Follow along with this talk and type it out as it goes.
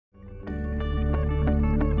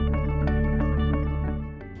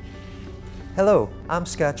Hello, I'm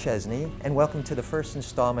Scott Chesney, and welcome to the first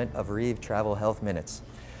installment of Reeve Travel Health Minutes.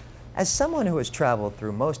 As someone who has traveled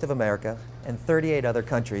through most of America and 38 other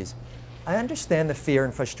countries, I understand the fear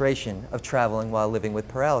and frustration of traveling while living with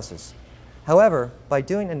paralysis. However, by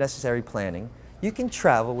doing the necessary planning, you can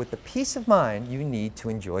travel with the peace of mind you need to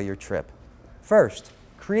enjoy your trip. First,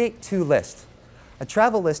 create two lists. A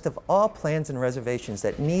travel list of all plans and reservations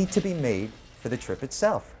that need to be made for the trip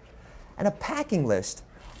itself, and a packing list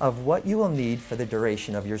of what you will need for the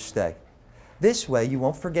duration of your stay. This way you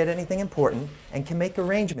won't forget anything important and can make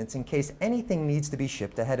arrangements in case anything needs to be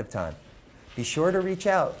shipped ahead of time. Be sure to reach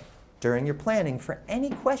out during your planning for any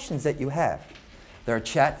questions that you have. There are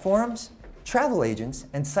chat forums, travel agents,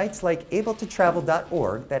 and sites like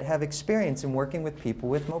abletotravel.org that have experience in working with people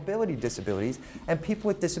with mobility disabilities and people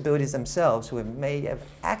with disabilities themselves who may have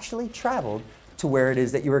actually traveled to where it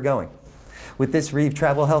is that you are going. With this Reeve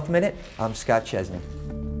Travel Health Minute, I'm Scott Chesney.